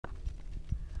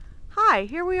Hi,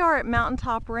 here we are at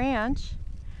Mountaintop Ranch.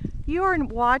 You are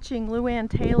watching Luann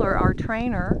Taylor, our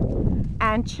trainer,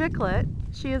 and Chicklet.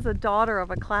 She is a daughter of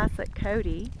a classic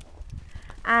Cody.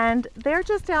 And they're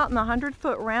just out in the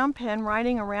 100-foot round pen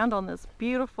riding around on this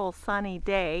beautiful sunny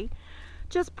day,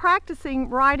 just practicing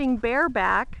riding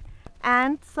bareback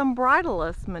and some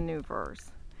bridleless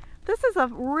maneuvers. This is a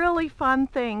really fun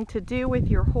thing to do with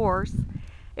your horse.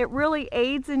 It really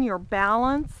aids in your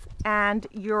balance and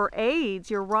your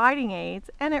aids, your riding aids,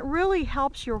 and it really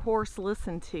helps your horse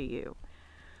listen to you.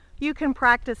 You can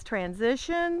practice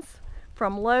transitions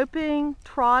from loping,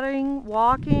 trotting,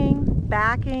 walking,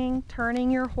 backing, turning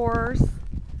your horse,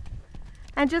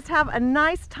 and just have a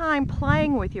nice time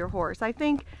playing with your horse. I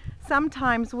think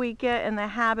sometimes we get in the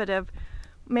habit of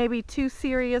maybe too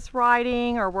serious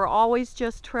riding, or we're always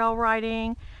just trail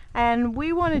riding, and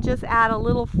we want to just add a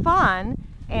little fun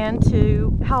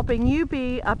into helping you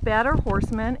be a better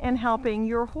horseman and helping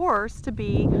your horse to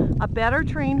be a better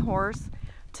trained horse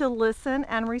to listen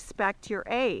and respect your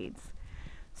aids.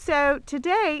 So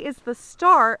today is the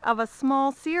start of a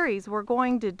small series we're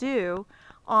going to do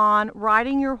on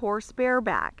riding your horse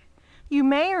bareback. You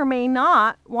may or may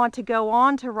not want to go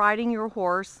on to riding your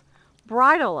horse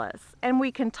bridleless, and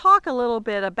we can talk a little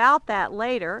bit about that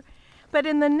later. But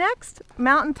in the next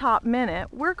Mountaintop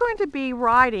Minute, we're going to be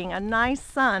riding a nice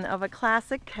son of a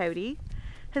classic Cody.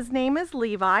 His name is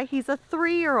Levi. He's a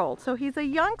 3-year-old, so he's a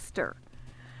youngster.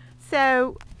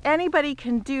 So anybody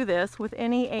can do this with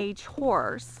any age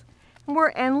horse.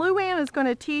 And Luann is going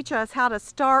to teach us how to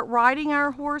start riding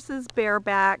our horses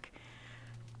bareback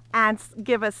and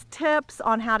give us tips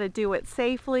on how to do it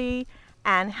safely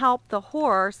and help the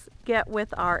horse get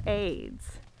with our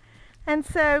aids. And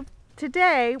so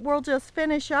today we'll just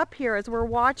finish up here as we're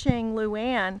watching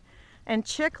Luann and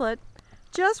Chicklet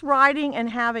just riding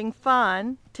and having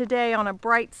fun today on a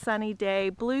bright sunny day,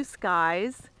 blue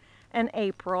skies in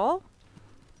April.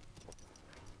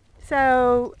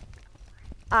 So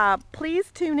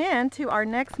please tune in to our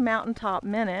next Mountaintop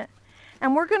Minute,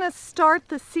 and we're going to start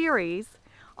the series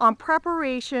on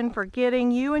preparation for getting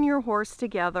you and your horse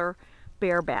together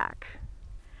bareback.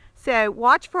 So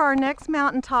watch for our next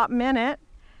Mountaintop Minute,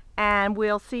 and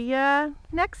we'll see you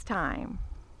next time.